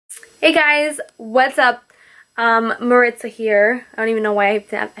Hey guys, what's up? Maritza here. I don't even know why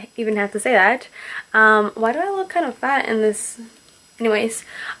I even have to say that. Why do I look kind of fat in this? Anyways,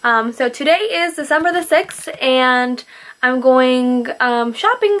 so today is December the 6th and I'm going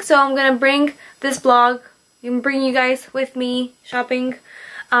shopping, so I'm gonna bring this vlog. I'm bringing you guys with me shopping.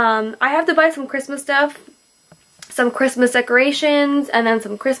 I have to buy some Christmas stuff, some Christmas decorations, and then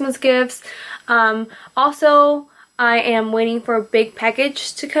some Christmas gifts. Also, I am waiting for a big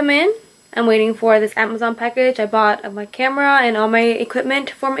package to come in. I'm waiting for this Amazon package. I bought my camera and all my equipment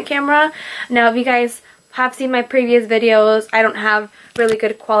for my camera. Now, if you guys have seen my previous videos, I don't have really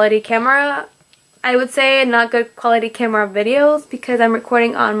good quality camera. I would say not good quality camera videos because I'm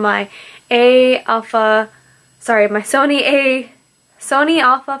recording on my Sony Alpha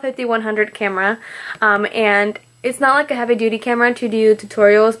 5100 camera. And it's not like a heavy duty camera to do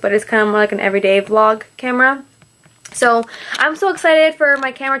tutorials, but it's kind of more like an everyday vlog camera. So I'm so excited for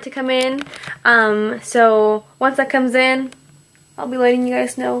my camera to come in. So once that comes in, I'll be letting you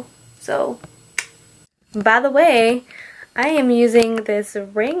guys know. So, by the way, I am using this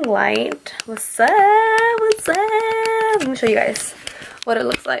ring light. What's up? What's up? Let me show you guys what it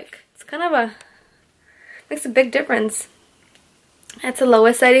looks like. It's kind of makes a big difference. It's the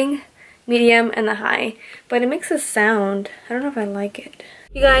lowest setting, medium, and the high. But it makes a sound. I don't know if I like it.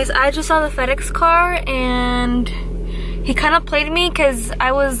 You guys, I just saw the FedEx car and he kind of played me because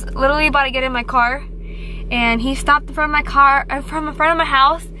I was literally about to get in my car and he stopped in front of my car, in front of my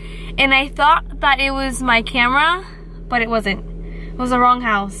house, and I thought that it was my camera, but it wasn't. It was the wrong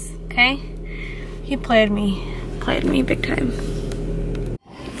house, okay? He played me big time.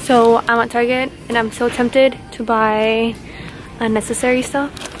 So I'm at Target and I'm so tempted to buy unnecessary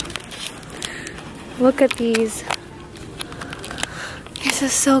stuff. Look at these. This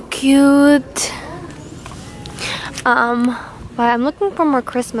is so cute. But I'm looking for more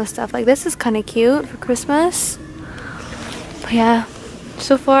Christmas stuff. Like, this is kind of cute for Christmas. But yeah,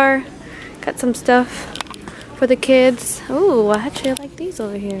 so far, got some stuff for the kids. Ooh, I actually like these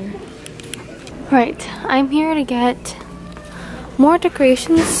over here. Right, I'm here to get more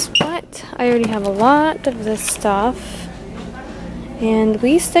decorations, but I already have a lot of this stuff. And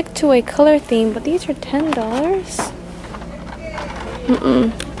we stick to a color theme, but these are $10.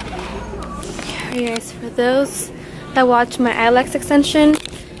 Here, guys, for those that watch my eyelash extension,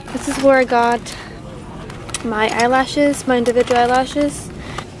 this is where I got my eyelashes, my individual eyelashes.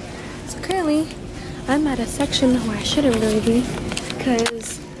 So currently, I'm at a section where I shouldn't really be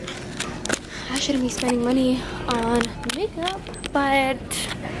because I shouldn't be spending money on makeup, but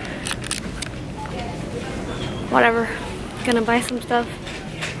whatever. Gonna buy some stuff.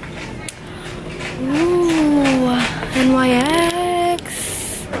 Ooh, NYX.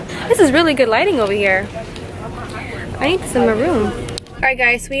 This is really good lighting over here. I need this in my room. Alright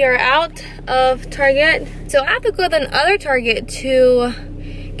guys, we are out of Target. So I have to go to another Target to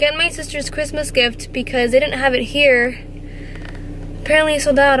get my sister's Christmas gift because they didn't have it here. Apparently it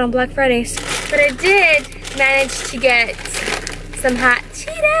sold out on Black Fridays. But I did manage to get some hot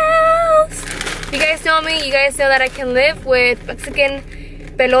Cheetos. You guys know me, you guys know that I can live with Mexican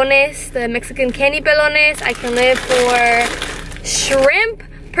pelones, the Mexican candy pelones. I can live for shrimp,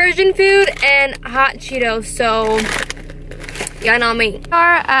 Persian food, and hot Cheetos, so y'all know me. We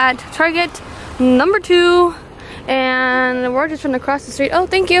are at Target number 2, and we're just from across the street. Oh,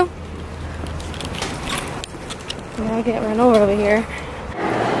 thank you. I get run over here.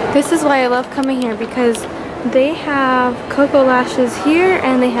 This is why I love coming here, because they have Cocoa Lashes here,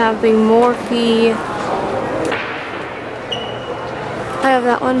 and they have the Morphe. I have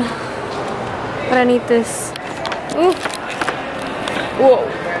that one, but I need this. Ooh. Whoa.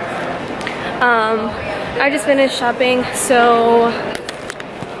 I just finished shopping, so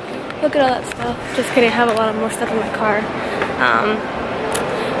look at all that stuff. Just kidding, I have a lot more stuff in my car.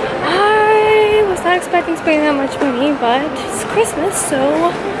 I was not expecting to spend that much money, but it's Christmas,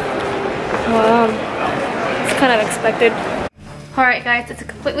 so it's kind of expected. Alright guys, it's a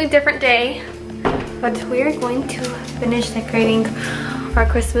completely different day, but we are going to finish decorating our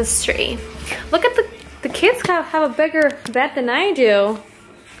Christmas tree. Look at the kids have a bigger bed than I do.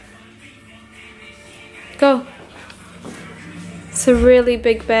 Go. It's a really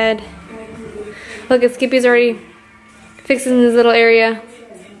big bed. Look at Skippy's already fixing this little area.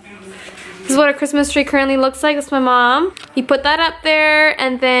 This is what our Christmas tree currently looks like. That's my mom. He put that up there,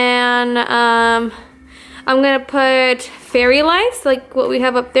 and then I'm gonna put fairy lights like what we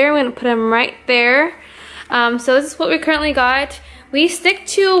have up there. I'm gonna put them right there. So this is what we currently got. We stick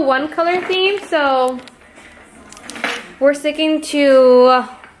to one color theme, so we're sticking to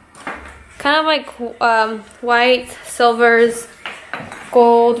kind of like white, silvers,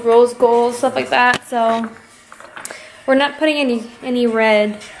 gold, rose gold, stuff like that. So we're not putting any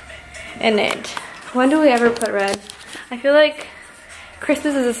red in it. When do we ever put red? I feel like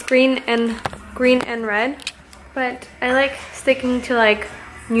Christmas is a green and red, but I like sticking to like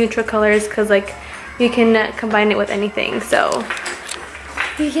neutral colors because like you can combine it with anything. So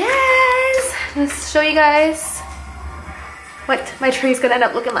yes, let's show you guys what my tree is gonna end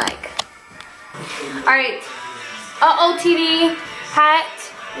up looking like. All right, OOTD hat.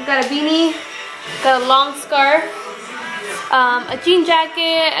 We got a beanie, got a long scarf, a jean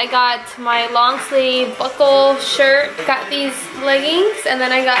jacket. I got my long sleeve buckle shirt. Got these leggings, and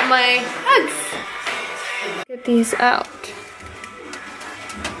then I got my Uggs. Get these out.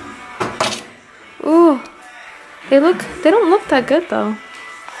 Ooh, they don't look that good though.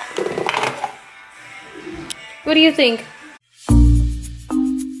 What do you think?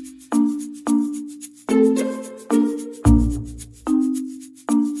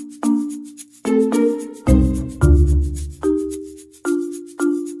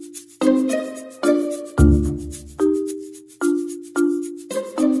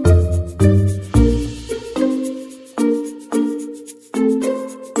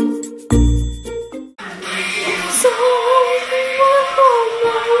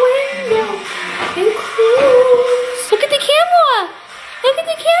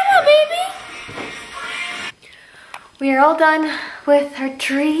 We are all done with our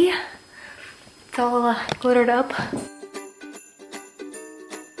tree. It's all glittered up.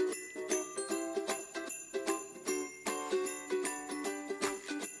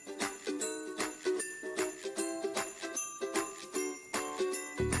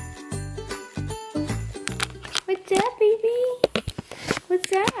 What's up, baby?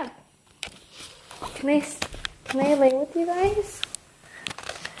 What's up? Can I lay with you guys?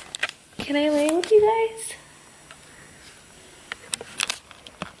 Can I lay with you guys?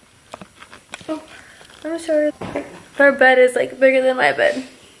 Oh, I'm sure our bed is like bigger than my bed.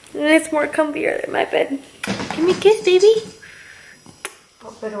 And it's more comfier than my bed. Give me a kiss, baby.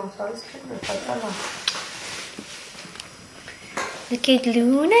 Look at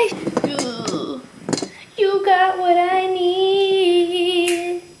Luna. You got what I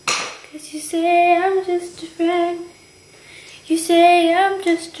need. 'Cause you say I'm just a friend. You say I'm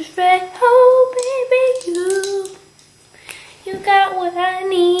just a friend. Oh, baby, you got what I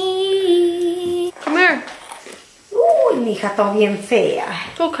need. Come here. Uy, mi hija está bien fea.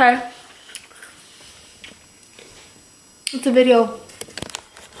 It's okay. It's a video.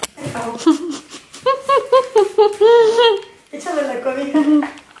 Échale la cobija.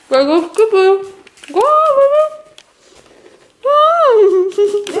 Go, go, go, Luna!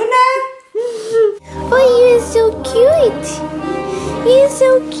 oh, you're so cute. You're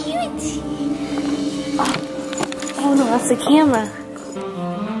so cute. Oh no, that's the camera.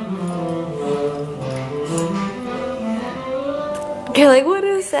 Okay, like what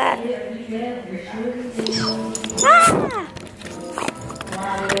is that? Ah!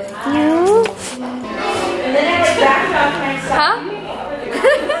 You? Huh?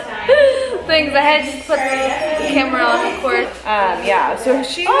 Thanks, I had to just put the camera on, of course. Yeah, so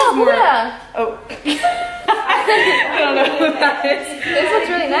she's more... Buddha. Oh. I don't know who that is. This looks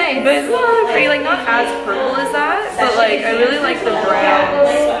really nice. But it's not pretty, like not as purple as that, but like I really like the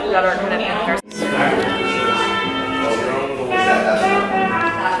browns that are kind of interesting.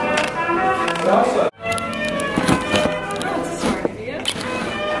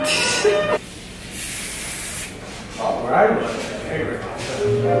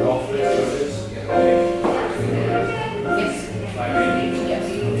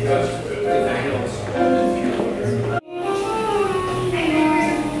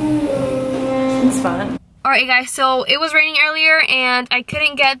 It's fun. Alright guys, so it was raining earlier and I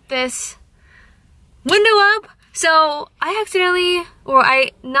couldn't get this window up. So I accidentally, or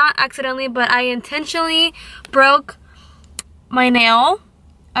not accidentally, but I intentionally broke my nail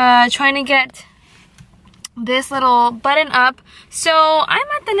trying to get this little button up. So I'm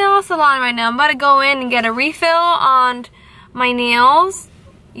at the nail salon right now. I'm about to go in and get a refill on my nails.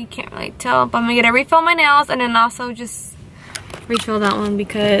 You can't really tell, but I'm gonna get a refill on my nails and then also just refill that one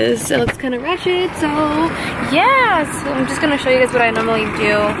because it looks kind of ratchet. So yeah, so I'm just gonna show you guys what I normally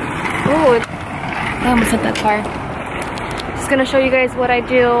do. Ooh, I almost hit that car. Just gonna show you guys what I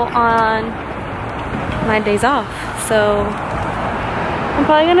do on my days off. So I'm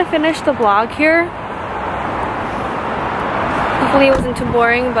probably gonna finish the vlog here. Hopefully it wasn't too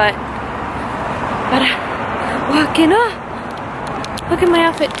boring, but walking up. Look at my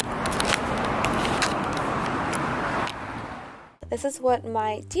outfit. this is what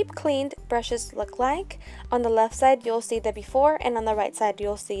my deep cleaned brushes look like. On the left side you'll see the before, and on the right side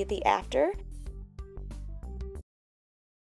you'll see the after.